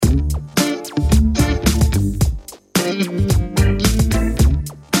We're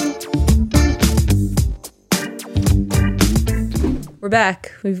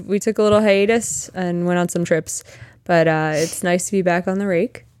back. We took a little hiatus and went on some trips, but it's nice to be back on the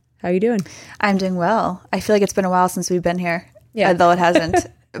Rake. How you doing? I'm doing well. I feel like it's been a while since we've been here, yeah. Though it hasn't,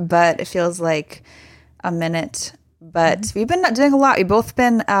 but it feels like a minute. But we've been doing a lot. We've both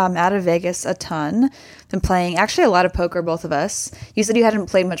been out of Vegas a ton. Been playing actually a lot of poker, both of us. You said you hadn't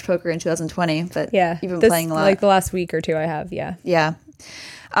played much poker in 2020, but you've been playing a lot. Like the last week or two I have, yeah. Yeah.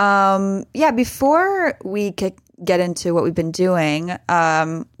 Before we get into what we've been doing,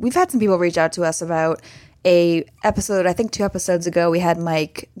 we've had some people reach out to us about a episode. I think 2 episodes ago we had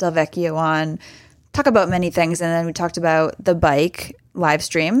Mike Del Vecchio on, talk about many things, and then we talked about the bike live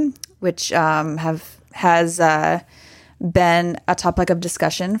stream, which has been a topic of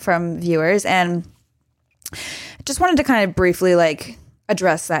discussion from viewers, and just wanted to kind of briefly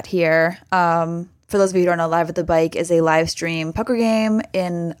address that here. For those of you who don't know, Live at the Bike is a live stream poker game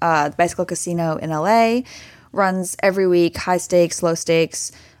in the Bicycle Casino in LA. Runs every week, high stakes, low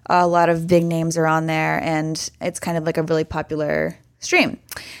stakes. A lot of big names are on there, and it's kind of like a really popular stream.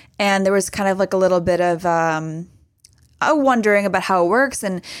 And there was kind of like a little bit of wondering about how it works,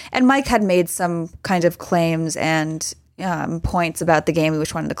 and Mike had made some kind of claims and points about the game we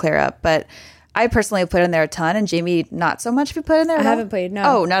just wanted to clear up. But I personally have put in there a ton, and Jamie, not so much. Have you put in there? I haven't played, no.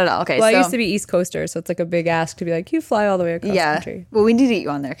 Oh, not at all. Okay. Well, I used to be East Coaster, so it's like a big ask to be like, you fly all the way across the country. Well, we need to get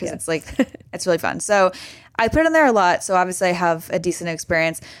you on there because it's it's really fun. So I put in there a lot, so obviously I have a decent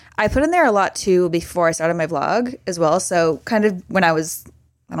experience. I put in there a lot too before I started my vlog as well. So kind of when I was,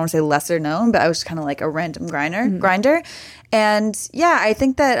 I don't want to say lesser known, but I was kind of like a random grinder. And yeah, I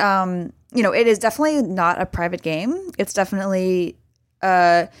think that it is definitely not a private game. It's definitely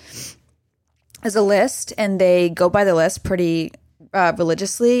as a list, and they go by the list pretty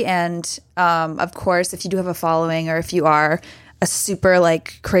religiously. And of course, if you do have a following, or if you are a super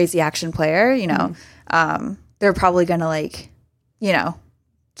crazy action player, they're probably gonna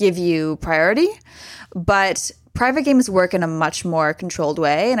give you priority. But private games work in a much more controlled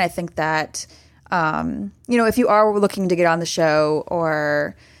way, and I think that if you are looking to get on the show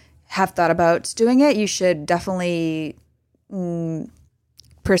or have thought about doing it, you should definitely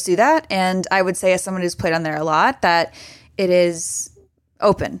pursue that. And I would say, as someone who's played on there a lot, that it is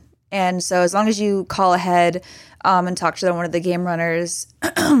open. And so as long as you call ahead and talk to one of the game runners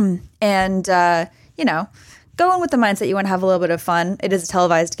and go in with the mindset you want to have a little bit of fun. It is a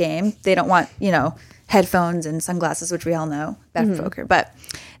televised game. They don't want headphones and sunglasses, which we all know bad for poker. But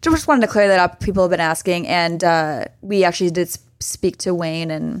just wanted to clear that up. People have been asking, and we actually did speak to Wayne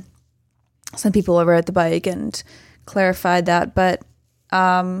and some people over at the bike and clarified that. But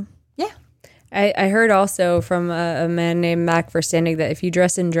I heard also from a man named Mac Verstanding that if you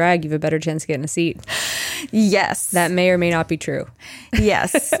dress in drag, you have a better chance of getting a seat. Yes. That may or may not be true.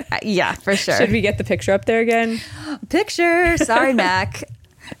 Yes. Yeah, for sure. Should we get the picture up there again? Picture. Sorry, Mac.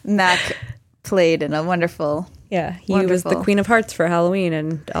 Mac played in a wonderful. Yeah, he was the Queen of Hearts for Halloween,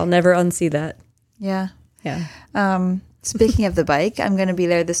 and I'll never unsee that. Yeah. Yeah. Speaking of the bike, I'm going to be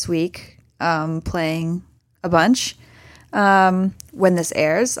there this week playing a bunch. When this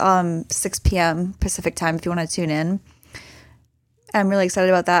airs, 6 p.m. Pacific time, if you want to tune in. I'm really excited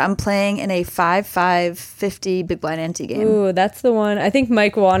about that. I'm playing in a 5-5-50 big blind ante game. Ooh, that's the one. I think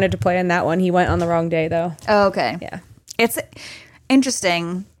Mike wanted to play in that one. He went on the wrong day, though. Oh, okay. Yeah. It's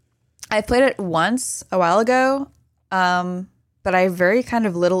interesting. I played it once a while ago, but I have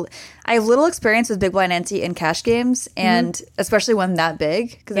little experience with big blind ante and cash games, and especially one that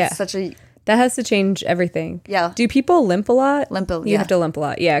big, because it's such a... That has to change everything. Yeah. Do people limp a lot? You have to limp a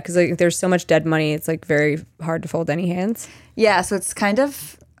lot. Yeah, because there's so much dead money. It's very hard to fold any hands. Yeah, so it's kind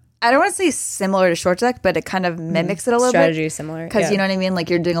of, I don't want to say similar to short deck, but it kind of mimics it a little Strategy bit. is similar. Because you know what I mean?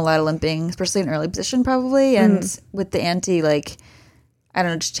 You're doing a lot of limping, especially in early position probably. And with the ante, I don't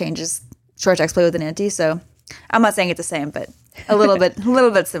know, just changes short decks play with an ante. So I'm not saying it's the same, but a little bit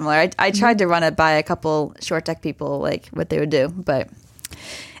similar. I tried to run it by a couple short deck people, what they would do, but...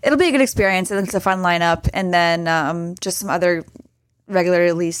 It'll be a good experience. I think it's a fun lineup. And then just some other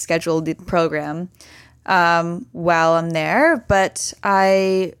regularly scheduled program while I'm there. But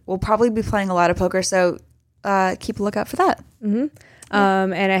I will probably be playing a lot of poker, so keep a lookout for that. Mm-hmm.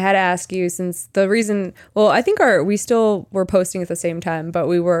 And I had to ask you, since the reason, I think we still were posting at the same time, but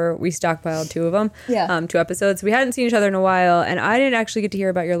we stockpiled 2 of them. Yeah. 2 episodes. We hadn't seen each other in a while, and I didn't actually get to hear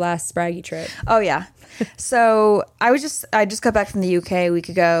about your last Spraggy trip. Oh, yeah. So I just got back from the UK a week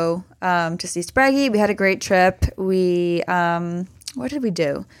ago to see Spraggy. We had a great trip. What did we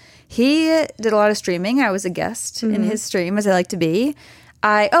do? He did a lot of streaming. I was a guest in his stream, as I like to be.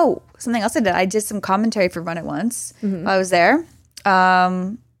 Something else I did. I did some commentary for Run It Once while I was there,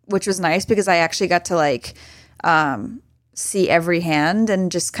 which was nice because I actually got to like see every hand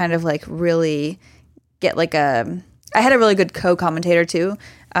and just kind of like really get like I had a really good co-commentator too,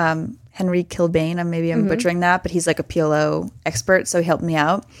 Henry Kilbane. I'm butchering that, but he's like a PLO expert, so he helped me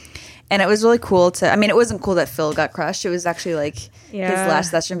out. And it was really cool it wasn't cool that Phil got crushed. It was actually like his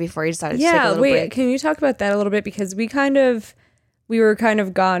last session before he decided to take a little break. Can you talk about that a little bit? Because we were kind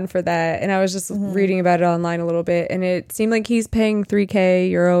of gone for that. And I was just reading about it online a little bit. And it seemed like he's paying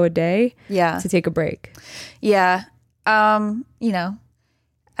 €3,000 a day to take a break. Yeah. I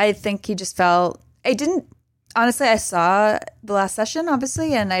think he just felt... Honestly, I saw the last session,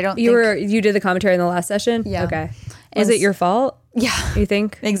 obviously, and I don't You did the commentary in the last session? Yeah. Okay. Was it your fault? Yeah. You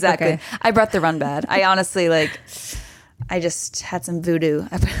think? Exactly. Okay. I brought the run bad. I honestly, I just had some voodoo.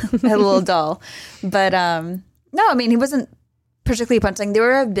 I had a little doll. But, no, he wasn't particularly punting. There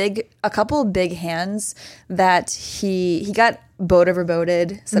were a couple big hands that he got boat over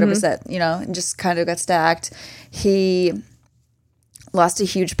boated, set over set, and just kind of got stacked. He lost a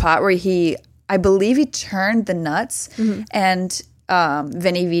huge pot where I believe he turned the nuts and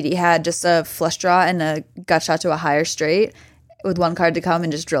Vinny Vidi had just a flush draw and a gut shot to a higher straight with one card to come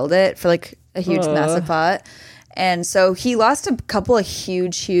and just drilled it for like a huge massive pot. And so he lost a couple of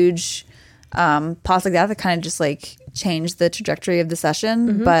huge pots like that kind of just like changed the trajectory of the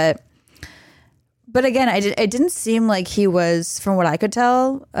session. But again, it didn't seem like he was, from what I could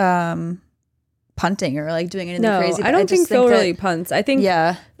tell, punting or like doing anything crazy. I don't think Phil really punts. I think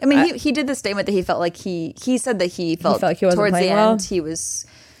he did the statement that he felt like he said that he felt like he wasn't towards the playing well. end he was,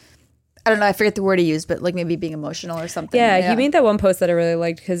 I don't know, I forget the word he used, but like maybe being emotional or something. Yeah, he made that one post that I really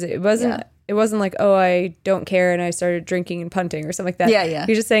liked because it wasn't like, oh, I don't care and I started drinking and punting or something like that. Yeah.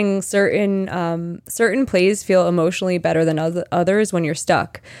 He's just saying certain plays feel emotionally better than others when you're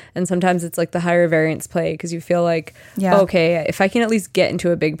stuck. And sometimes it's like the higher variance play because you feel like, okay, if I can at least get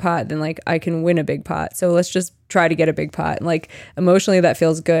into a big pot, then like I can win a big pot. So let's just try to get a big pot. And like emotionally that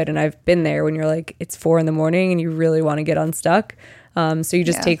feels good. And I've been there when you're like, it's 4 a.m. and you really want to get unstuck. So you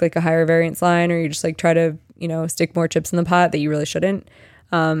just take like a higher variance line or you just like try to, stick more chips in the pot that you really shouldn't.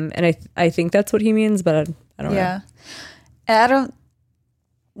 And I think that's what he means, but I don't know. Yeah. And I don't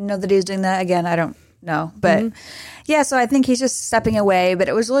know that he's doing that. Again, I don't know. But so I think he's just stepping away. But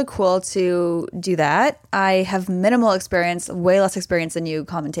it was really cool to do that. I have minimal experience, way less experience than you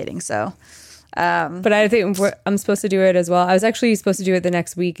commentating. So... but I think I'm supposed to do it as well. I was actually supposed to do it the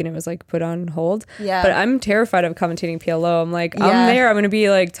next week and it was like put on hold. Yeah. But I'm terrified of commentating PLO. I'm like, I'm there. I'm going to be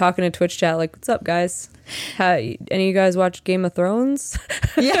like talking to Twitch chat like, what's up, guys? Any of you guys watch Game of Thrones?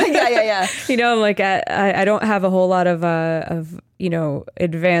 Yeah. I'm like, I don't have a whole lot of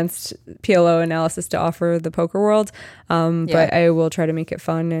advanced PLO analysis to offer the poker world. But I will try to make it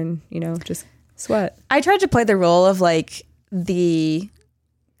fun and, just sweat. I tried to play the role of like the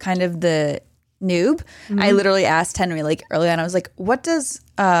kind of the noob. I literally asked Henry like early on, I was like, what is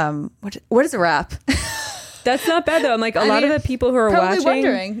a rap? That's not bad though. I'm like, a lot of the people who are probably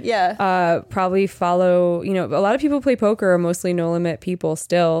watching wondering, probably follow, a lot of people who play poker are mostly no limit people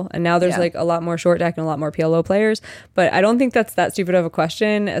still. And now there's like a lot more short deck and a lot more PLO players. But I don't think that's that stupid of a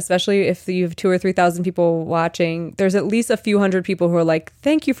question, especially if you have 2,000 or 3,000 people watching. There's at least a few hundred people who are like,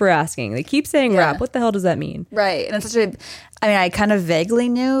 thank you for asking. They keep saying rap. What the hell does that mean? Right. And it's such I kind of vaguely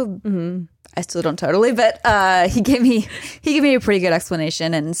knew. I still don't totally, but he gave me a pretty good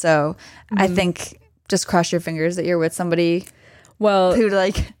explanation. And so I think just cross your fingers that you're with somebody who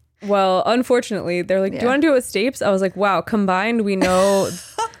like... Well, unfortunately, they're like, do you want to do it with Stapes? I was like, wow, combined, we know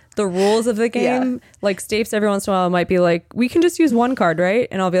the rules of the game. Like Stapes every once in a while might be like, we can just use one card, right?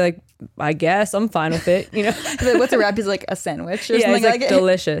 And I'll be like, I guess I'm fine with it, Like, what's a wrap? He's like a sandwich or something like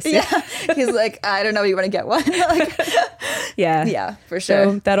delicious. Yeah. He's like, I don't know, you want to get one? Like, yeah, for sure.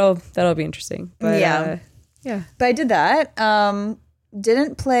 So that'll be interesting. But, but I did that.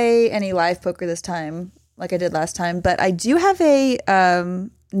 Didn't play any live poker this time like I did last time, but I do have a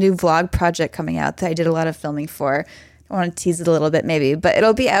new vlog project coming out that I did a lot of filming for. I want to tease it a little bit maybe, but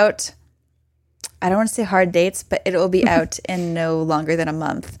it'll be out. I don't want to say hard dates, but it will be out in no longer than a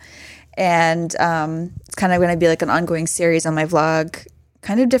month. And it's kind of going to be like an ongoing series on my vlog,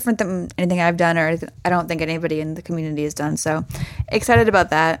 kind of different than anything I've done or I don't think anybody in the community has done. So excited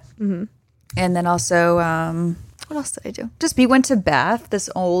about that. And then also, what else did I do? We went to Bath, this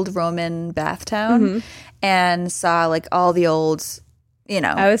old Roman bath town, and saw like all the old...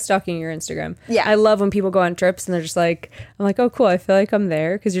 I was stalking your Instagram. Yeah. I love when people go on trips and they're just like, I'm like, oh, cool. I feel like I'm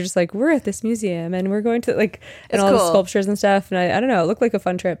there because you're just like, we're at this museum and we're going to like, and all the sculptures and stuff. And I don't know, it looked like a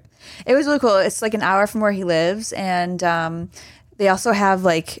fun trip. It was really cool. It's like an hour from where he lives. And they also have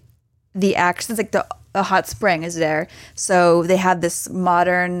like the actions, like a hot spring is there. So they have this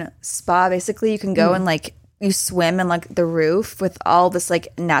modern spa. Basically, you can go and like you swim in like the roof with all this like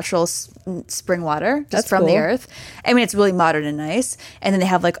natural spring water just from the earth. I mean, it's really modern and nice. And then they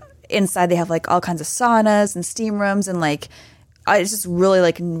have like inside they have like all kinds of saunas and steam rooms and like it's just really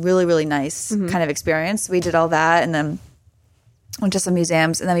like really nice kind of experience. We did all that and then went to some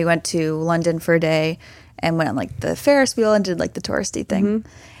museums and then we went to London for a day and went on like the Ferris wheel and did like the touristy thing.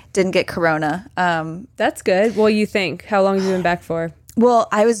 Didn't get corona. That's good. Well, you think? How long have you been back for? Well,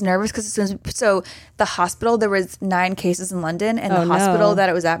 I was nervous because so the hospital, there was 9 cases in London, and the hospital that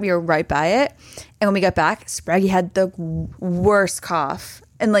it was at, we were right by it. And when we got back, Spraggy had the worst cough.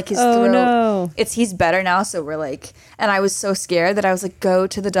 And like his throat, he's better now. So we're like, and I was so scared that I was like, go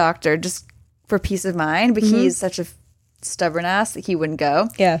to the doctor just for peace of mind. But he's such a stubborn ass that he wouldn't go.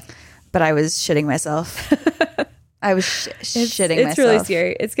 Yeah. But I was shitting myself. I was shitting myself. It's really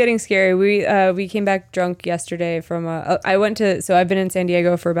scary. It's getting scary. We came back drunk yesterday from I've been in San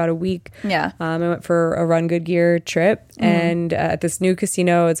Diego for about a week. Yeah. I went for a Run Good Gear trip and at this new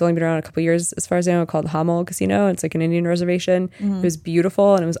casino, it's only been around a couple years as far as I know, called Hamel Casino. It's like an Indian reservation. It was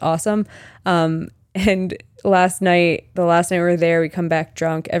beautiful and it was awesome. And the last night we were there, we come back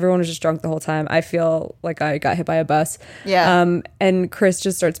drunk. Everyone was just drunk the whole time. I feel like I got hit by a bus. Yeah. And Chris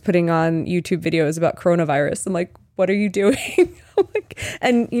just starts putting on YouTube videos about coronavirus. I'm like, what are you doing?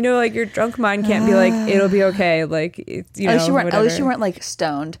 And you know, like your drunk mind can't be like, it'll be okay. Like, you know, at least you weren't like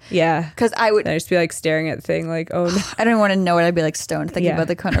stoned. Yeah. Because I would just be like staring at the thing like, oh no. I don't want to know what I'd be like stoned thinking about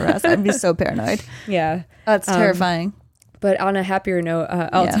the coronavirus. I'd be so paranoid. Yeah. That's terrifying. But on a happier note,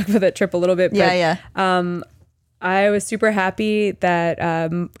 I'll talk about that trip a little bit. But, I was super happy that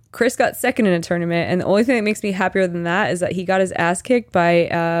Chris got second in a tournament. And the only thing that makes me happier than that is that he got his ass kicked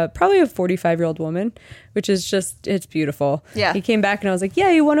by probably a 45-year-old woman, which is just, it's beautiful. Yeah. He came back and I was like, yeah,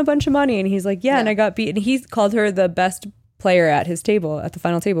 you won a bunch of money. And he's like, yeah. And I got beat. And he called her the best player at his table, at the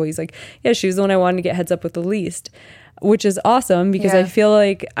final table. He's like, yeah, she was the one I wanted to get heads up with the least. Which is awesome because I feel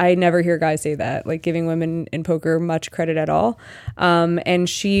like I never hear guys say that, like giving women in poker much credit at all. And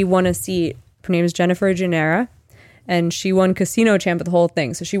she won a seat. Her name is Jennifer Janera. And she won Casino Champ of the whole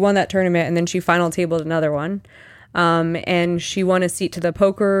thing. So she won that tournament and then she final tabled another one. And she won a seat to the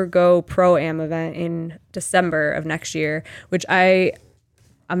Poker Go Pro-Am event in December of next year, which I'm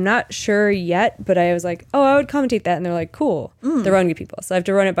not sure yet, but I was like, oh, I would commentate that. And they're like, cool, the RunGood people. So I have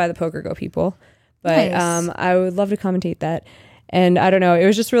to run it by the Poker Go people. But nice. I would love to commentate that. And I don't know, it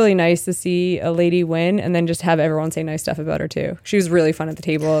was just really nice to see a lady win and then just have everyone say nice stuff about her too. She was really fun at the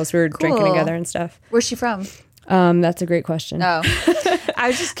table as we were drinking together and stuff. Where's she from? That's a great question. No,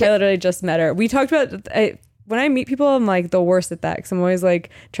 I literally just met her. We talked about when I meet people, I'm like the worst at that because I'm always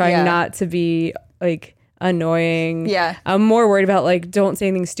like trying not to be like annoying. Yeah, I'm more worried about like don't say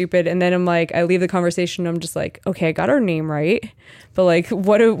anything stupid, and then I'm like I leave the conversation. I'm just like, okay, I got her name right, but like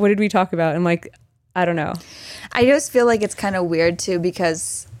what did we talk about? I'm like, I don't know. I just feel like it's kind of weird too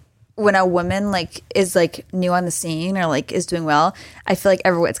because when a woman like is like new on the scene or like is doing well, I feel like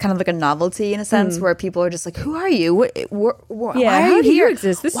it's kind of like a novelty in a sense where people are just like, who are you? Why are you here?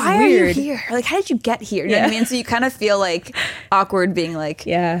 Exist? This why is weird. Are you here? Like, how did you get here? You know what I mean? So you kind of feel like awkward being like,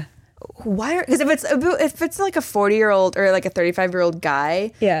 why? Because if it's like a 40-year-old or like a 35-year-old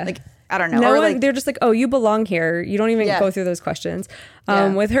guy, like I don't know. Or like they're just like, oh, you belong here. You don't even go through those questions.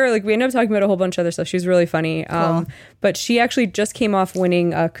 With her, like we ended up talking about a whole bunch of other stuff. She was really funny. Cool. But she actually just came off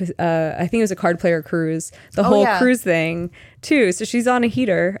winning I think it was a card player cruise, the whole cruise thing too. So she's on a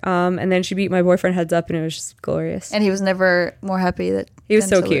heater. And then she beat my boyfriend heads up and it was just glorious. And he was never more happy that he was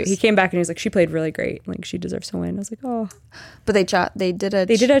so cute. He came back and he was like, she played really great. Like she deserves to win. I was like, oh. But they did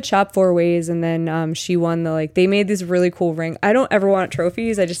a chop 4 ways and then she won they made this really cool ring. I don't ever want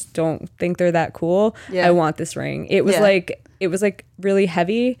trophies. I just don't think they're that cool. Yeah. I want this ring. It was like really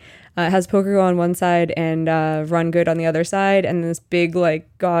heavy. It has Poker Go on one side and Run Good on the other side, and this big like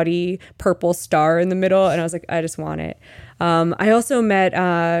gaudy purple star in the middle. And I was like, I just want it. I also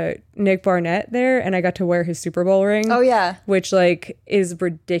met Nick Barnett there, and I got to wear his Super Bowl ring. Oh yeah, which like is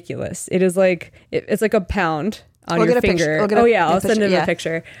ridiculous. It is like it's like a pound on your finger. I'll send him a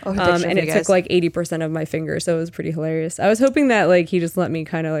picture. And it took like 80% of my finger, so it was pretty hilarious. I was hoping that like he just let me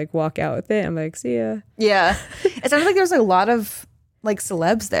kind of like walk out with it. I'm like, see ya. Yeah, it sounded like there was a lot of like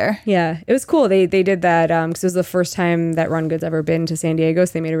celebs there. Yeah, it was cool. They did that because it was the first time that Run Good's ever been to San Diego,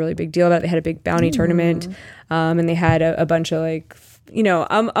 so they made a really big deal about it. They had a big bounty tournament, and they had a bunch of like, you know,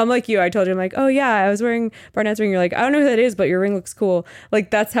 I'm like you. I told you, I'm like, oh yeah, I was wearing Barnett's ring. You're like, I don't know who that is, but your ring looks cool.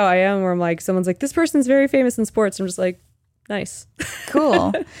 Like that's how I am. Where I'm like, someone's like, this person's very famous in sports. I'm just like, nice,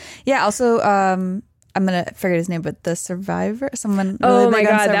 cool. Yeah. Also, I'm going to forget his name, but the Survivor, someone. Oh really my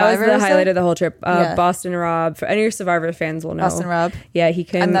God, that was the highlight of the whole trip. Yeah. Boston Rob, for any Survivor fans will know. Boston Rob. Yeah, he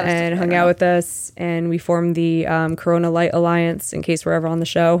came and hung out with us, and we formed the Corona Light Alliance in case we're ever on the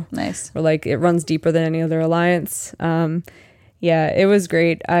show. Nice. We're like, it runs deeper than any other alliance. Yeah, it was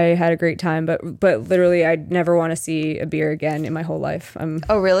great. I had a great time, but literally, I'd never want to see a beer again in my whole life.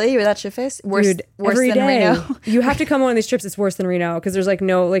 Oh, really? You were that shit-faced? Worse than Reno? You have to come on one of these trips. It's worse than Reno because there's like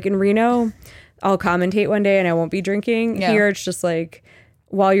no, like in Reno, I'll commentate one day and I won't be drinking. Yeah. Here, it's just like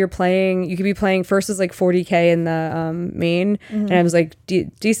while you're playing, you could be playing. First is like 40K in the main, and I was like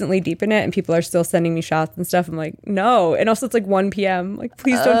decently deep in it, and people are still sending me shots and stuff. I'm like, no. And also, it's like 1 p.m. Like,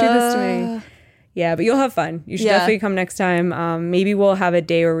 please don't do this to me. Yeah, but you'll have fun. You should definitely come next time. Maybe we'll have a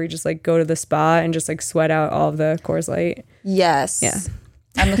day where we just like go to the spa and just like sweat out all of the Coors Light. Yes. Yeah.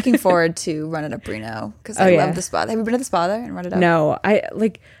 I'm looking forward to Run It Up Reno because I love the spa. Have you been to the spa there and Run It Up? No, I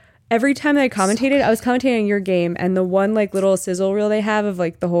like every time that I commentated, I was commentating on your game, and the one like little sizzle reel they have of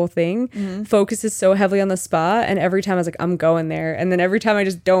like the whole thing focuses so heavily on the spa, and every time I was like, I'm going there, and then every time I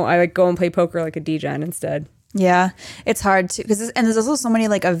just don't, I like go and play poker like a DGen instead. Yeah, it's hard to because there's also so many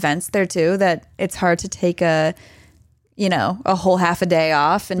like events there too that it's hard to take a whole half a day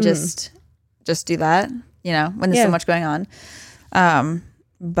off and just do that when there's so much going on.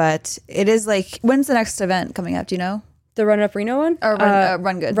 But it is like, when's the next event coming up? Do you know? The Run Up Reno one? Or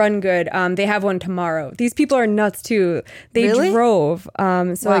RunGood. RunGood. They have one tomorrow. These people are nuts too. They drove.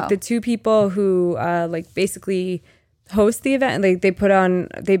 Like the two people who like basically host the event, and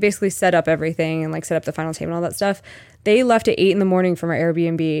they basically set up everything and like set up the final table and all that stuff. They left at 8 a.m. from our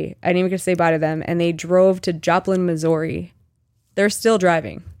Airbnb. I didn't even get to say bye to them, and they drove to Joplin, Missouri. They're still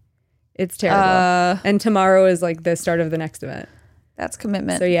driving. It's terrible. And tomorrow is like the start of the next event. That's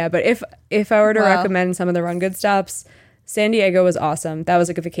commitment. So yeah, but if I were to recommend some of the RunGood stops, San Diego was awesome. That was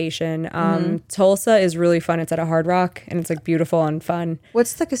like a vacation. Tulsa is really fun. It's at a Hard Rock, and it's like beautiful and fun.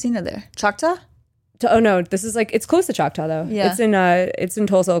 What's the casino there? Choctaw? Oh no, this is like, it's close to Choctaw though. Yeah. It's in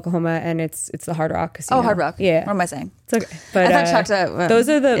Tulsa, Oklahoma, and it's the Hard Rock Casino. Oh, Hard Rock. Yeah. What am I saying? It's okay. But I thought Choctaw.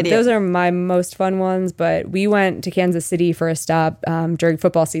 Those are my most fun ones. But we went to Kansas City for a stop during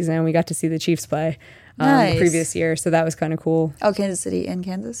football season, and we got to see the Chiefs play the previous year, so that was kind of cool. Oh, Kansas City in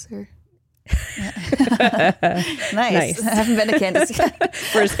Kansas, or nice. I haven't been to Kansas yet.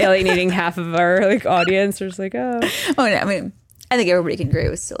 We're just alienating half of our like audience. We're just like, oh no, I mean, I think everybody can agree it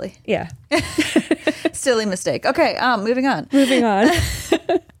was silly. Yeah. Silly mistake. Okay, moving on.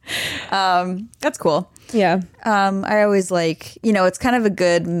 That's cool. Yeah. I always like, it's kind of a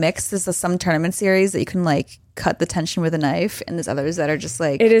good mix. There's some tournament series that you can like cut the tension with a knife, and there's others that are just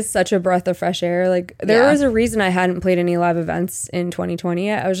like, it is such a breath of fresh air. Like there was a reason I hadn't played any live events in 2020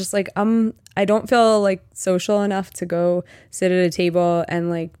 yet. I was just like, I don't feel like social enough to go sit at a table and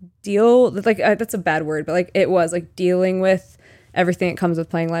like deal like that's a bad word, but like it was like dealing with everything that comes with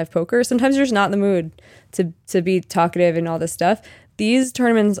playing live poker. Sometimes you're just not in the mood to be talkative and all this stuff. These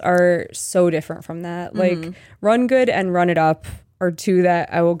tournaments are so different from that. Like RunGood and Run It Up are two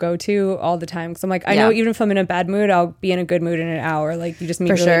that I will go to all the time. Because I'm like, I know even if I'm in a bad mood, I'll be in a good mood in an hour. Like you just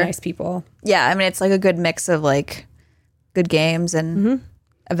meet really nice people. Yeah, I mean, it's like a good mix of like good games and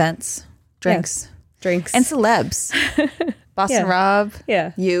events, drinks. And celebs. Boston Rob.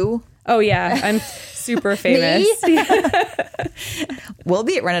 Yeah. You. Oh, yeah. I'm super famous. We'll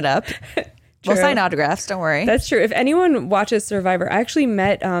be at Run It Up. We'll sign autographs. Don't worry. That's true. If anyone watches Survivor, I actually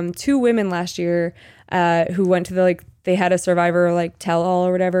met two women last year who went to they had a Survivor like tell all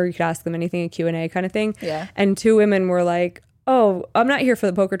or whatever. You could ask them anything, a Q&A kind of thing. Yeah. And two women were like, oh, I'm not here for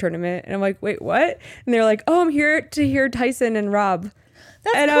the poker tournament. And I'm like, wait, what? And they're like, oh, I'm here to hear Tyson and Rob.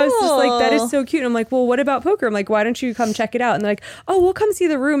 That's cool. I was just like, that is so cute. And I'm like, well, what about poker? I'm like, why don't you come check it out? And they're like, oh, we'll come see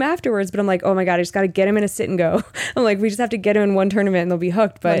the room afterwards. But I'm like, oh my God, I just got to get him in a sit and go. I'm like, we just have to get him in one tournament and they'll be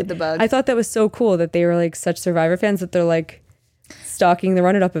hooked. But I thought that was so cool that they were like such Survivor fans that they're like stalking the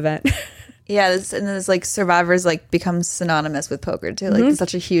Run It Up event. Yeah, and there's like Survivors like becomes synonymous with poker too. Like it's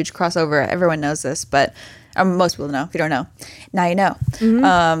such a huge crossover. Everyone knows this, but most people know. If you don't know, now you know.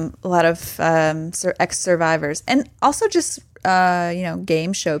 A lot of ex-survivors, and also just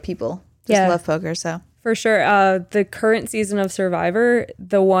game show people just love poker. So for sure, the current season of Survivor,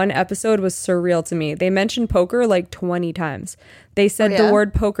 the one episode was surreal to me. They mentioned poker like 20 times. They said the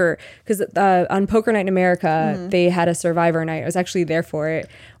word poker because on Poker Night in America, they had a Survivor night. I was actually there for it,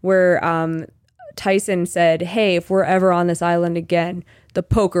 where Tyson said, hey, if we're ever on this island again, the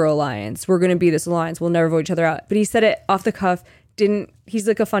Poker Alliance, we're going to be this alliance. We'll never vote each other out. But he said it off the cuff. He's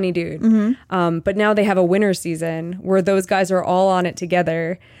like a funny dude. But now they have a winter season where those guys are all on it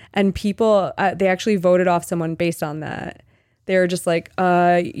together. And people, they actually voted off someone based on that. they were just like,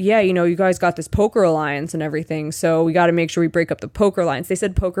 yeah, you guys got this poker alliance and everything, so we got to make sure we break up the poker alliance. They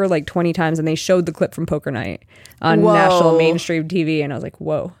said poker like 20 times, and they showed the clip from Poker Night on national mainstream TV, and I was like,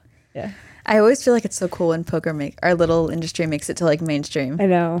 whoa. Yeah. I always feel like it's so cool when our little industry makes it to like mainstream. I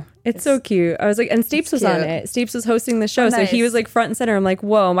know. It's so cute. I was like, and Stapes was on it. Stapes was hosting the show, so he was like front and center. I'm like,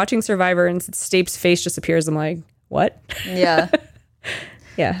 whoa, I'm watching Survivor, and Stapes' face just appears. I'm like, what? Yeah.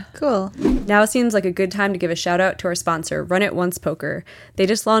 Yeah. Cool. Now seems like a good time to give a shout out to our sponsor, Run It Once Poker. They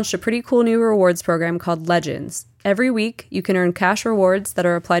just launched a pretty cool new rewards program called Legends. Every week, you can earn cash rewards that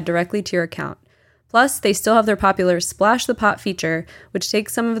are applied directly to your account. Plus, they still have their popular Splash the Pot feature, which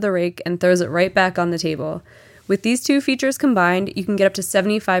takes some of the rake and throws it right back on the table. With these two features combined, you can get up to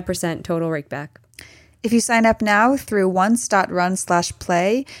 75% total rake back. If you sign up now through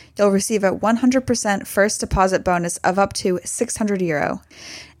once.run/play, you'll receive a 100% first deposit bonus of up to €600.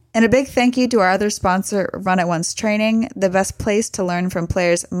 And a big thank you to our other sponsor, Run It Once Training, the best place to learn from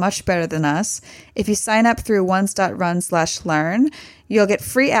players much better than us. If you sign up through once.run/learn, you'll get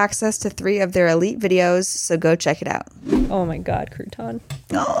free access to 3 of their elite videos, so go check it out. Oh my God, Crouton.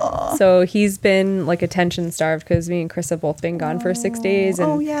 Aww. So he's been like attention starved because me and Chris have both been gone for 6 days.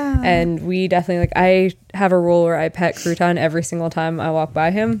 And, and we definitely I have a rule where I pet Crouton every single time I walk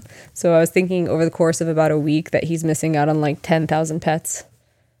by him. So I was thinking over the course of about a week that he's missing out on like 10,000 pets.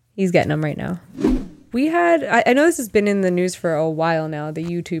 He's getting them right now. We had, I know this has been in the news for a while now, the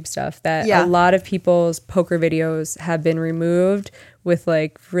YouTube stuff, that a lot of people's poker videos have been removed with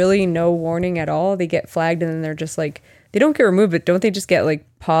like really no warning at all. They get flagged and then they're just like, they don't get removed, but don't they just get like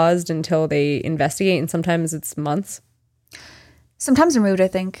paused until they investigate? And sometimes it's months. Sometimes removed, I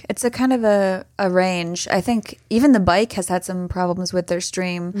think. It's a kind of a range. I think even the bike has had some problems with their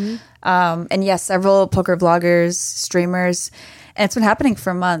stream. Mm-hmm. And yes, several poker vloggers, streamers, and it's been happening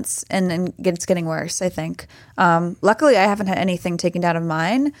for months, and it's getting worse, I think. Luckily, I haven't had anything taken down of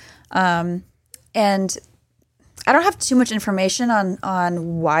mine. And I don't have too much information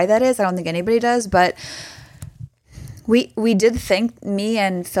on why that is. I don't think anybody does, but we did think, me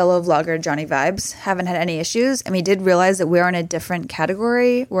and fellow vlogger Johnny Vibes haven't had any issues, and we did realize that we're in a different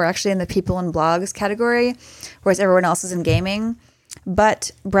category. We're actually in the people and blogs category, whereas everyone else is in gaming.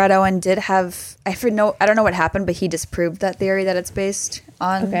 But Brad Owen did have, I don't know what happened, but he disproved that theory that it's based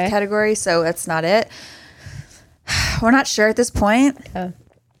on category, so that's not it. We're not sure at this point.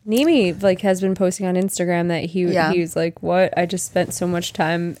 Nimi has been posting on Instagram that he was like, what? I just spent so much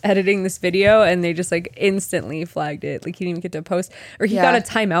time editing this video, and they just instantly flagged it. Like he didn't even get to post, or he got a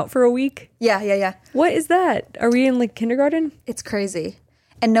timeout for a week. Yeah. What is that? Are we in kindergarten? It's crazy.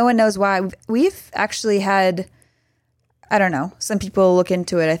 And no one knows why. We've actually had, I don't know, some people look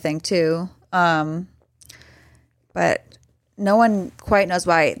into it, I think, too. But no one quite knows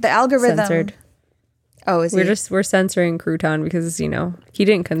why. The algorithm... Censored. Oh, is we're censoring Crouton because, he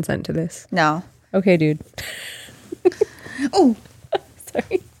didn't consent to this. No. Okay, dude. Oh!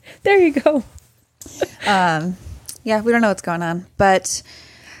 Sorry. There you go. Yeah, we don't know what's going on. But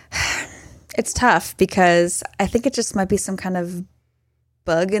it's tough because I think it just might be some kind of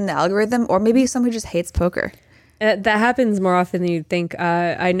bug in the algorithm, or maybe somebody just hates poker. That happens more often than you'd think.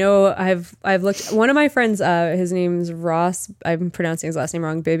 I know I've looked. One of my friends, his name's Ross. I'm pronouncing his last name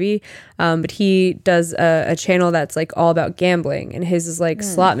wrong, Bibby. But he does a channel that's all about gambling, and his is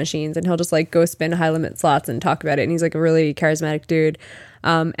slot machines, and he'll just go spin high limit slots and talk about it. And he's a really charismatic dude.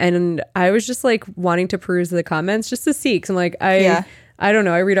 And I was just wanting to peruse the comments just to see, because I'm I don't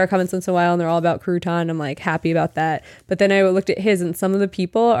know. I read our comments once in a while, and they're all about Crouton. I'm happy about that. But then I looked at his, and some of the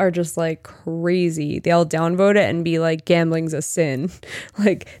people are just crazy. They'll downvote it and be gambling's a sin.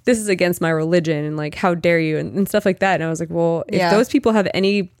 This is against my religion, and how dare you, and stuff like that. And I was well, if those people have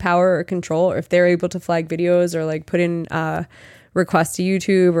any power or control, or if they're able to flag videos or put in requests to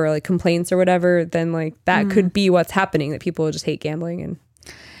YouTube or complaints or whatever, then that could be what's happening, that people just hate gambling. And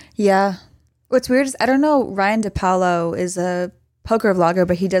yeah. What's weird is, I don't know, Ryan DePaulo is a poker vlogger,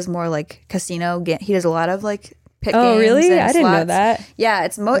 but he does more casino. He does a lot of pit games. Oh, really? I didn't slots. know that. Yeah,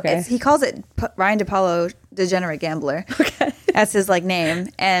 it's he calls it Ryan DePaulo Degenerate Gambler. Okay, that's his name,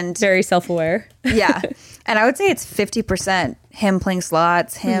 and very self-aware. Yeah, and I would say it's 50% him playing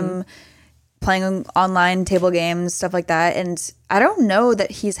slots, him playing online table games, stuff like that. And I don't know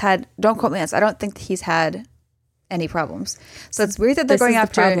that he's had. Don't quote me on this. I don't think that he's had any problems. So it's weird that they're going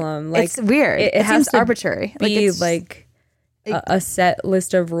after. The problem. It's weird. It has seems arbitrary. Be a set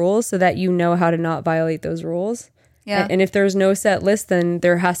list of rules so that you know how to not violate those rules. Yeah. And if there's no set list, then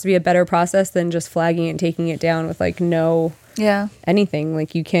there has to be a better process than just flagging it and taking it down with no anything.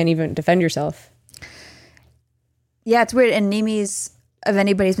 You can't even defend yourself. Yeah, it's weird. And Nimi's, if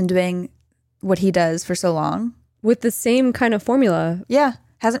anybody's been doing what he does for so long, with the same kind of formula. Yeah.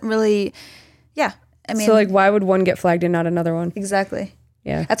 Hasn't really. Yeah. I mean. So like why would one get flagged and not another one? Exactly.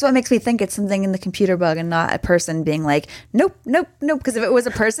 Yeah. That's what makes me think it's something in the computer bug and not a person being like, nope, nope, nope. Because if it was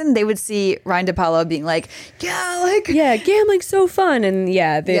a person, they would see Ryan DePaulo being like, yeah, gambling's so fun. And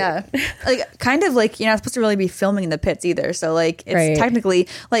yeah. Like, kind of like, you're not supposed to really be filming in the pits either. So, like, it's technically,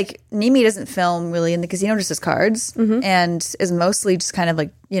 like, Nimi doesn't film really in the casino, just his cards. And is mostly just kind of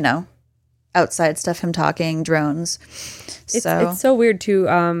like, you know, outside stuff, him talking, drones. It's so weird,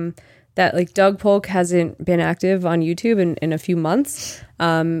 too. That like Doug Polk hasn't been active on YouTube in a few months.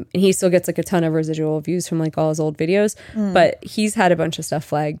 And he still gets like a ton of residual views from like all his old videos, but he's had a bunch of stuff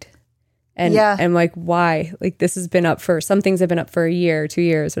flagged. And I'm like, why? Like this has been up for, some things have been up for a year, 2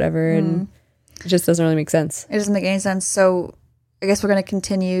 years, whatever. And it just doesn't really make sense. It doesn't make any sense. So I guess we're going to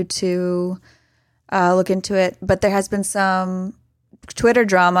continue to look into it, but there has been some Twitter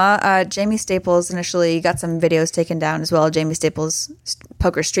drama. Jamie Staples initially got some videos taken down as well. Jamie Staples,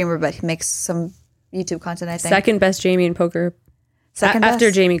 poker streamer, but he makes some YouTube content, I think. Second best Jamie in poker. Second best?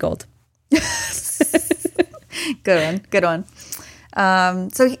 After Jamie Gold. Good one.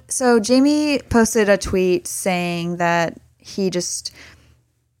 So Jamie posted a tweet saying that he just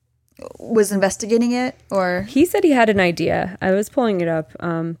was investigating it, or he said he had an idea. I was pulling it up.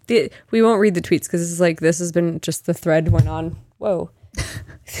 We won't read the tweets because this has been just the thread went on. Whoa.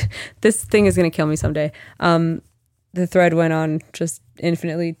 This thing is going to kill me someday. The thread went on just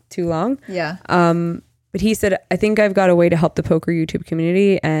infinitely too long. Yeah. But he said, I think I've got a way to help the poker YouTube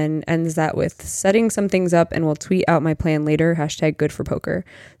community, and ends that with setting some things up and we'll tweet out my plan later, #goodforpoker.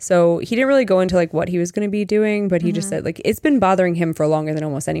 So he didn't really go into like what he was going to be doing, but he just said like, it's been bothering him for longer than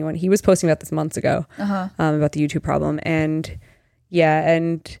almost anyone. He was posting about this months ago, about the YouTube problem. And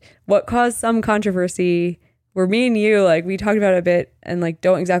and what caused some controversy were me and you, like we talked about it a bit and like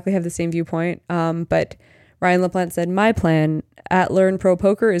don't exactly have the same viewpoint. But Ryan LaPlante said, my plan at Learn Pro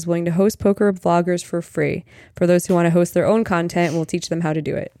Poker is willing to host poker vloggers for free. For those who want to host their own content, we'll teach them how to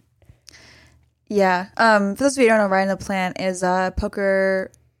do it. Yeah. For those of you who don't know, Ryan LaPlante is a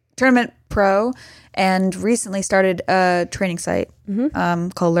poker tournament pro and recently started a training site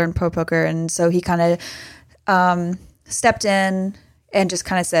called Learn Pro Poker. And so he kind of stepped in and just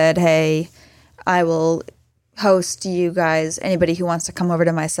kind of said, hey, I will host you guys, anybody who wants to come over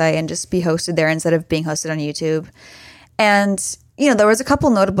to my site and just be hosted there instead of being hosted on YouTube. And, you know, there was a couple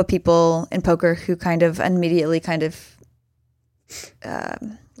notable people in poker who kind of immediately what's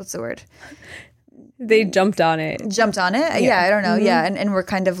the word? They jumped on it. Yeah, I don't know. Yeah. And we're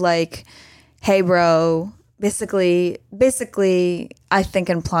kind of like, hey, bro, basically, I think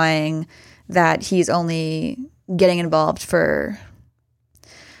implying that he's only getting involved for,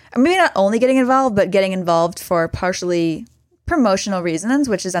 maybe not only getting involved, but getting involved for partially promotional reasons,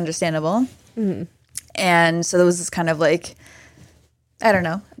 which is understandable. And so there was this kind of like, I don't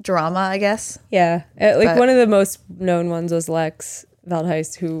know, drama, I guess. Yeah. One of the most known ones was Lex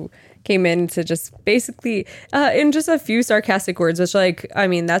Veldhuis, who came in to just basically, in just a few sarcastic words, which like, I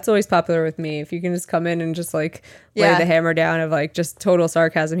mean, that's always popular with me. If you can just come in and just like lay the hammer down of like just total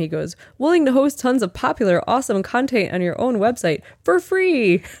sarcasm. He goes, willing to host tons of popular, awesome content on your own website for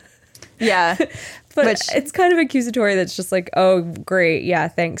free. Yeah. But it's kind of accusatory that's just like, oh, great. Yeah,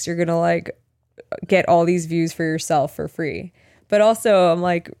 thanks. You're going to like get all these views for yourself for free. But also, I'm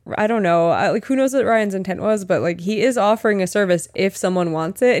like, I don't know. Like, who knows what Ryan's intent was? But like, he is offering a service if someone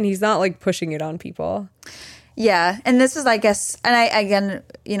wants it, and he's not like pushing it on people. Yeah, and this is, I guess, and again,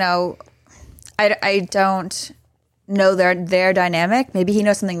 you know, I don't know their dynamic. Maybe he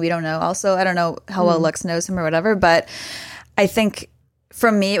knows something we don't know. Also, I don't know how well Lex knows him or whatever. But I think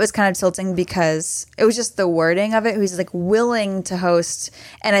for me, it was kind of tilting because it was just the wording of it. He was like willing to host,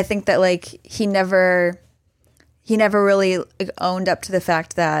 and I think that like he never really like owned up to the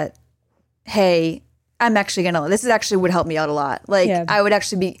fact that, hey, I'm actually gonna, this is actually would help me out a lot. Like I would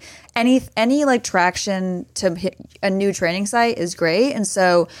actually be any like traction to hit a new training site is great. And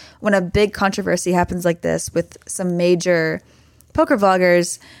so when a big controversy happens like this with some major poker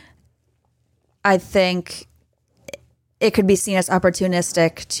vloggers, I think it could be seen as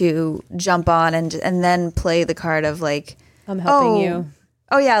opportunistic to jump on and then play the card of like, I'm helping you.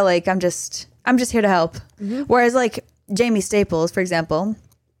 Oh yeah, like I'm just here to help. Whereas like Jamie Staples, for example,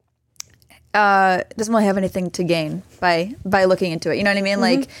 doesn't really have anything to gain by looking into it. You know what I mean?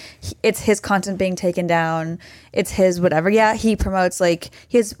 Like it's his content being taken down. It's his whatever. Yeah, he promotes like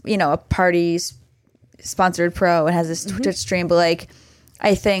he has, you know, a party sponsored pro and has this Twitch stream. But like,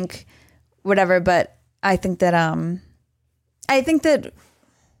 I think whatever. But I think that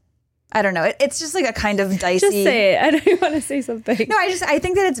I don't know. It's just like a kind of dicey. Just say it. I don't want to say something. No, I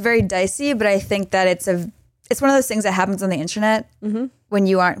think that it's very dicey, but I think that it's it's one of those things that happens on the internet when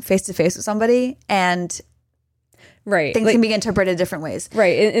you aren't face to face with somebody, and right, things can be interpreted different ways.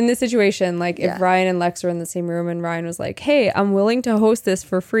 Right. In this situation, like if Ryan and Lex were in the same room and Ryan was like, hey, I'm willing to host this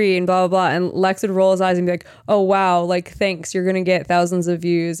for free and blah, blah, blah. And Lex would roll his eyes and be like, oh, wow, like, thanks. You're going to get thousands of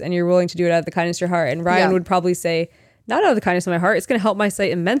views and you're willing to do it out of the kindness of your heart. And Ryan would probably say, not out of the kindness of my heart. It's going to help my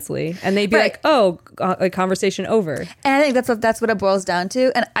site immensely. And they'd be like, oh, like conversation over. And I think that's what it boils down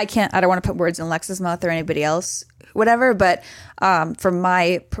to. And I don't want to put words in Lex's mouth or anybody else, whatever. But from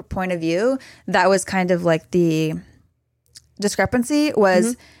my point of view, that was kind of like the discrepancy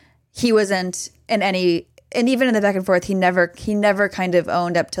was he wasn't in any, and even in the back and forth, he never kind of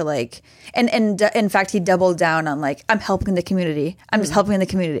owned up to like, and in fact, he doubled down on like, I'm helping the community. I'm just helping the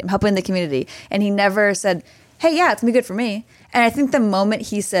community. I'm helping the community. And he never said, hey, yeah, it's gonna be good for me. And I think the moment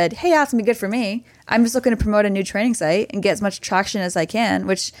he said, hey, yeah, it's gonna be good for me, I'm just looking to promote a new training site and get as much traction as I can,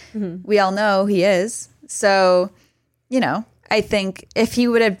 which we all know he is. So, I think if he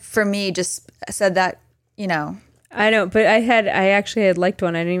would have, for me, just said that, I know, but I actually had liked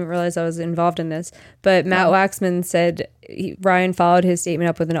one. I didn't even realize I was involved in this. But Matt Waxman said Ryan followed his statement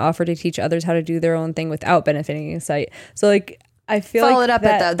up with an offer to teach others how to do their own thing without benefiting a site. So like, I feel followed up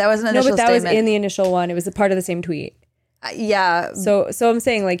that, though. That was an initial statement. No, but that was in the initial one. It was a part of the same tweet. Yeah. So I'm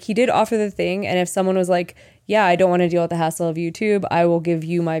saying like he did offer the thing, and if someone was like, yeah, I don't want to deal with the hassle of YouTube, I will give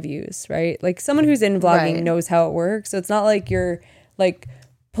you my views, right? Like someone who's in vlogging knows how it works. So it's not like you're like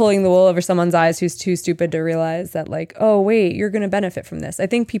pulling the wool over someone's eyes who's too stupid to realize that like, oh wait, you're going to benefit from this. I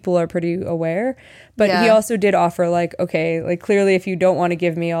think people are pretty aware, but he also did offer like, okay, like clearly if you don't want to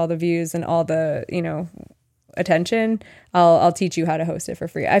give me all the views and all the, attention, I'll teach you how to host it for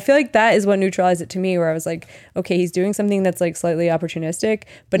free. I feel like that is what neutralized it to me, where I was like, okay, he's doing something that's like slightly opportunistic,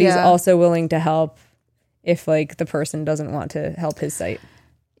 but he's also willing to help if like the person doesn't want to help his site.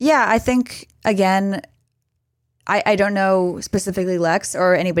 Yeah, I think again, I don't know specifically Lex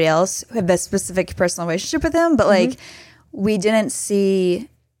or anybody else who have a specific personal relationship with him, but like we didn't see,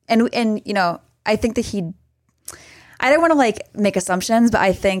 and I think that I don't want to like make assumptions, but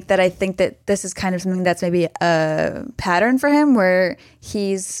I think that this is kind of something that's maybe a pattern for him, where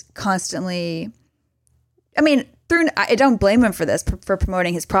he's constantly, I don't blame him for this, for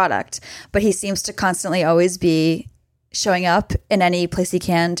promoting his product, but he seems to constantly always be showing up in any place he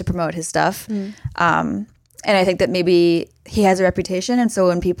can to promote his stuff. And I think that maybe he has a reputation. And so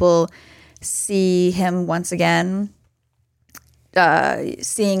when people see him once again,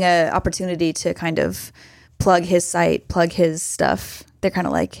 seeing an opportunity to kind of plug his site, plug his stuff, they're kind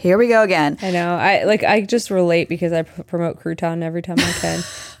of like, here we go again. I know. I just relate because I promote Crouton every time I can.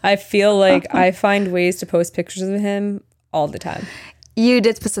 I feel like I find ways to post pictures of him all the time. You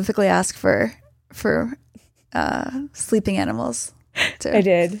did specifically ask for sleeping animals too. I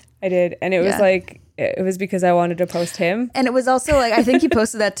did. And it was like, it was because I wanted to post him. And it was also like, I think he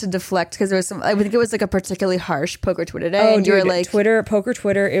posted that to deflect because there was I think it was like a particularly harsh Poker Twitter day. Oh, and dude, you were like, Poker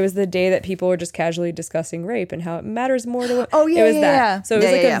Twitter. It was the day that people were just casually discussing rape and how it matters more to. Oh yeah, it was that. Yeah. So it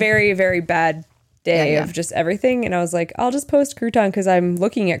was a very, very bad day of just everything. And I was like, I'll just post Crouton because I'm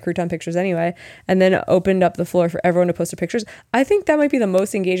looking at Crouton pictures anyway. And then opened up the floor for everyone to post their pictures. I think that might be the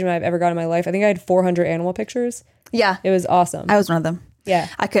most engagement I've ever got in my life. I think I had 400 animal pictures. Yeah, it was awesome. I was one of them. Yeah,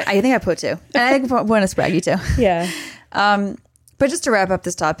 I think I put two, and I think one is braggy too. Yeah. But just to wrap up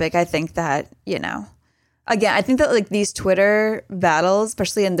this topic, I think that again, I think that like these Twitter battles,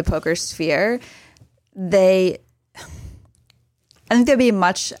 especially in the poker sphere, I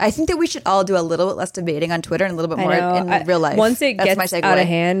think that we should all do a little bit less debating on Twitter and a little bit more in real life. Once it gets out of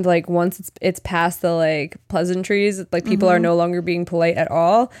hand, like once it's past the like pleasantries, like people are no longer being polite at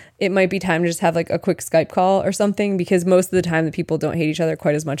all, it might be time to just have like a quick Skype call or something, because most of the time the people don't hate each other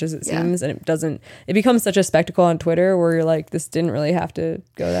quite as much as it seems, and it becomes such a spectacle on Twitter where you're like, this didn't really have to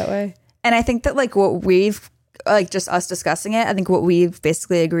go that way. And I think that like what we've like just us discussing it, I think what we've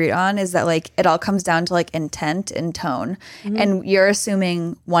basically agreed on is that like it all comes down to like intent and tone. And you're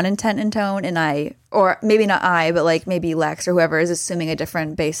assuming one intent and tone, and I, or maybe not I, but like maybe Lex or whoever is assuming a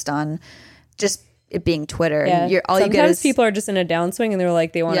different based on just it being Twitter. Yeah. And all Sometimes you get is people are just in a downswing and they're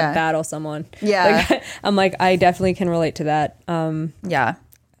like they want to battle someone. Yeah. Like, I'm like, I definitely can relate to that. Yeah.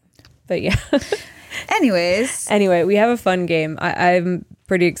 But yeah. Anyway, we have a fun game. I'm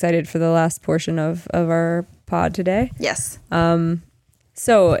pretty excited for the last portion of our pod today. Yes.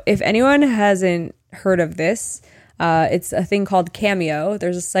 So if anyone hasn't heard of this, it's a thing called Cameo.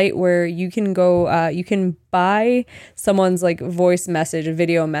 There's a site where you can go, you can buy someone's like voice message, a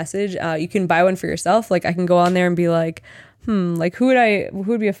video message. You can buy one for yourself. Like I can go on there and be like, like who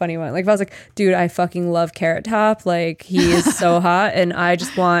would be a funny one? Like if I was like, dude, I fucking love Carrot Top. Like he is so hot, and I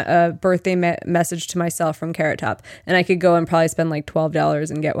just want a birthday message to myself from Carrot Top, and I could go and probably spend like $12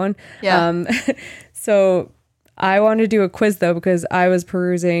 and get one. Yeah. So I wanted to do a quiz though because I was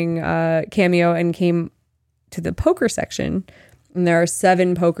perusing Cameo and came to the poker section, and there are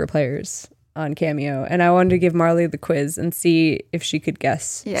 7 poker players on Cameo, and I wanted to give Marley the quiz and see if she could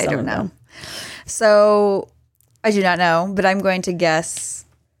guess. Yeah, I don't know. So I do not know, but I'm going to guess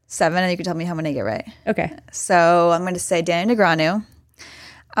 7, and you can tell me how many I get right. Okay. So I'm going to say Danny Negreanu.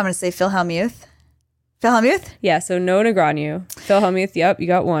 I'm going to say Phil Hellmuth. Phil Hellmuth? Yeah, so no Negreanu. Phil Hellmuth, yep, you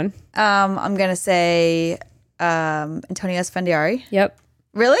got 1. I'm going to say Antonio Esfandiari. Yep.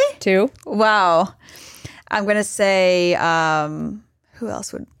 Really? 2. Wow. I'm going to say, who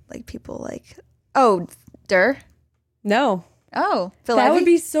else would like people like? Oh, Durr? No. Oh, Phil that Ivey? would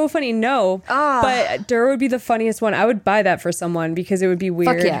be so funny. No, Oh. but Durr would be the funniest one. I would buy that for someone because it would be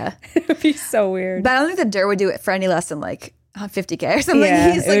weird. Fuck yeah. It would be so weird. But I don't think that Durr would do it for any less than like $50K or something.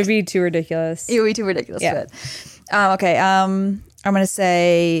 Yeah, He's it would be too ridiculous. It would be too ridiculous. Yeah. But, okay. I'm gonna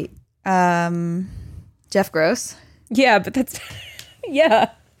say Jeff Gross. Yeah, but that's yeah.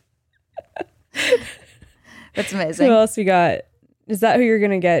 That's amazing. Who else we got? Is that who you're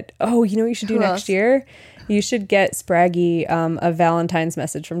gonna get? Oh, you know what you should do Who next else? year? You should get Spraggy a Valentine's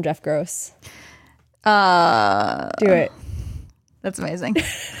message from Jeff Gross. Do it. That's amazing.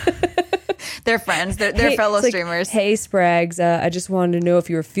 They're friends. They're Hey, fellow it's like, streamers. Hey Sprags, I just wanted to know if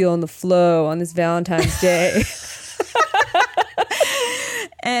you were feeling the flow on this Valentine's Day.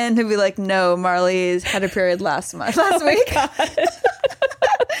 And he'll be like, "No, Marley's had a period last week.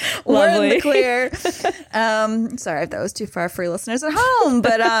 We're in the clear." Sorry if that was too far for your listeners at home,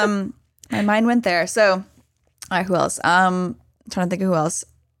 but my mind went there. So, all right, who else? I'm trying to think of who else.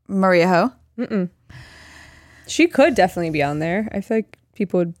 Maria Ho. Mm-mm. She could definitely be on there. I feel like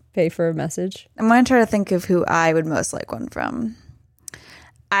people would pay for a message. I'm going to try to think of who I would most like one from.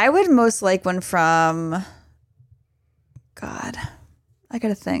 I would most like one from... God, I got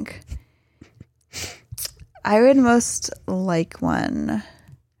to think. I would most like one...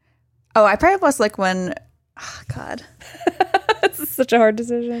 Oh, I probably most like one... Oh, God. It's such a hard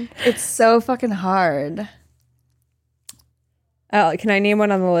decision. It's so fucking hard. Can I name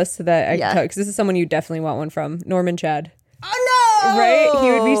one on the list so that I Yeah. can tell? Because this is someone you definitely want one from. Norman Chad. Oh, no! Right? He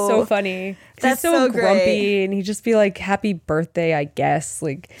would be so funny. 'Cause That's he's so so grumpy, great. and he'd just be like, happy birthday, I guess.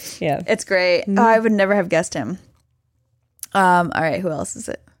 Like, yeah. It's great. Oh, I would never have guessed him. All right, who else is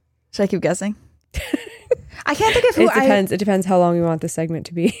it? Should I keep guessing? I can't think of who. It depends. It depends how long you want the segment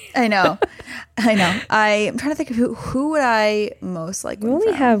to be. I know. I'm trying to think of who would I most like. We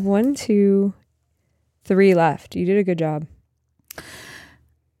only have 1, 2, 3 left. You did a good job.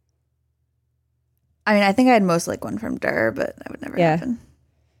 I mean, I think I'd most like one from Durr, but that would never happen.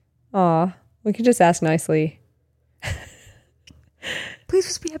 Aw, we could just ask nicely. Please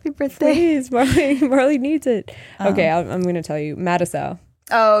just be happy birthday. Please, Marley needs it. Okay, I'm going to tell you. Madison.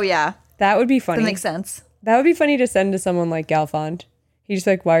 Oh, yeah. That would be funny. That makes sense. That would be funny to send to someone like Galfond. He's just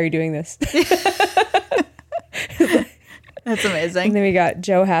like, why are you doing this? That's And amazing. then we got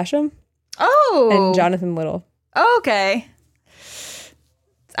Joe Hashem Oh. and Jonathan Little. Oh, okay.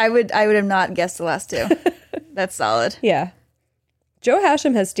 I would have not guessed the last two. That's solid. Yeah. Joe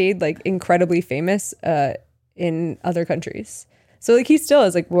Hashem has stayed like incredibly famous in other countries. So like he still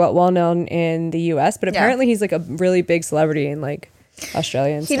is like well known in the US, but apparently he's like a really big celebrity in like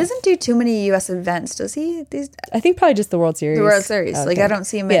Australia and He stuff. doesn't do too many U.S. events, does he? I think probably just the World Series. The World Series. I I don't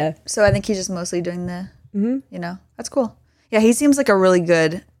see him. Yeah. So I think he's just mostly doing the, that's cool. Yeah, he seems like a really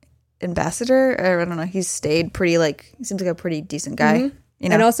good ambassador. Or I don't know. He's stayed pretty he seems like a pretty decent guy. You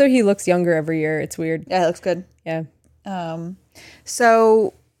know? And also he looks younger every year. It's weird. Yeah, he looks good. Yeah.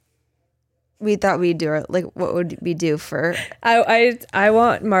 So we thought we'd do what would we do for? I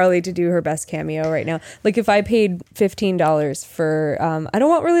want Marley to do her best cameo right now. Like if I paid $15 for I don't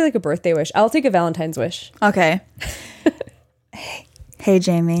want really like a birthday wish. I'll take a Valentine's wish. Okay. Hey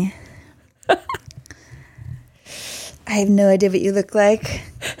Jamie. I have no idea what you look like,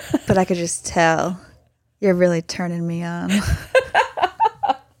 but I could just tell you're really turning me on.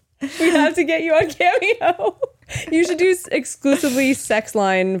 We have to get you on Cameo. You should do exclusively sex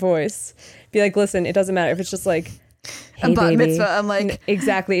line voice. Be like, listen, it doesn't matter if it's just like, hey, A bat baby. mitzvah. I'm like,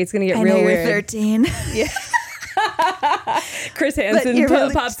 exactly. It's gonna get I real know weird. you're 13. Yeah. Chris But Hansen you're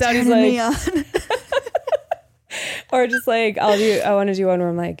really pops out. He's turning me like, on. or just like, I want to do one where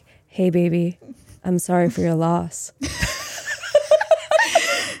I'm like, hey, baby, I'm sorry for your loss.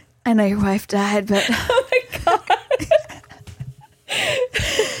 I know your wife died, but Oh my god.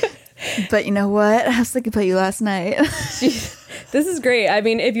 But you know what? I was thinking about you last night. This is great. I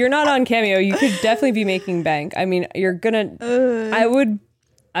mean, if you're not on Cameo, you could definitely be making bank. I mean, you're gonna.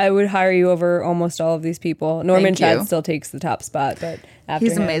 I would hire you over almost all of these people. Norman Chad still takes the top spot, but after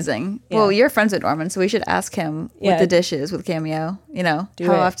he's amazing. Yeah. Well, you're friends with Norman, so we should ask him with the dishes with Cameo. You know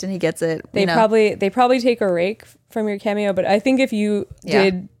how often he gets it. They probably take a Rake from your Cameo, but I think if you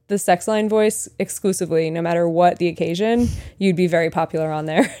did the sex line voice exclusively, no matter what the occasion, you'd be very popular on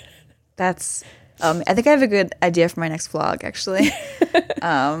there. That's. I think I have a good idea for my next vlog, actually.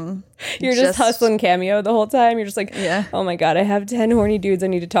 You're just hustling Cameo the whole time. You're just like, oh my God, I have 10 horny dudes I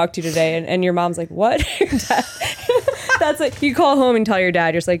need to talk to today. And your mom's like, what? That's like, you call home and tell your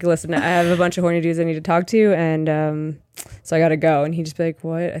dad, you're just like, listen, I have a bunch of horny dudes I need to talk to. And so I got to go. And he'd just be like,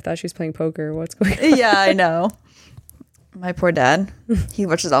 what? I thought she was playing poker. What's going on? Yeah, I know. My poor dad, he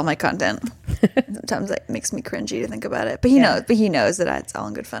watches all my content. Sometimes it makes me cringy to think about it, but he knows that it's all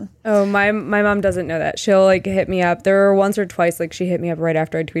in good fun. Oh, my mom doesn't know that. She'll like hit me up. There were once or twice like she hit me up right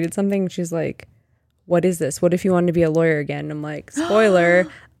after I tweeted something. She's like, "What is this? What if you wanted to be a lawyer again?" I'm like, spoiler,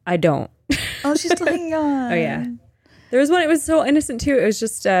 I don't. Oh, she's playing on. Oh yeah. There was one, it was so innocent too. It was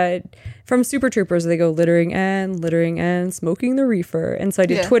just from Super Troopers. They go littering and smoking the reefer. And so I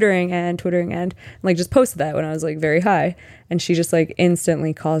did twittering and like just posted that when I was like very high. And she just like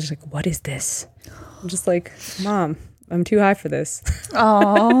instantly calls. She's like, what is this? I'm just like, Mom, I'm too high for this.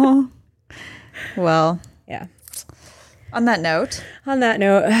 Oh, well, yeah. On that note, on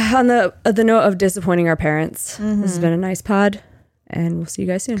the note of disappointing our parents, this has been a nice pod and we'll see you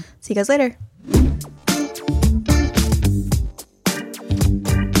guys soon. See you guys later.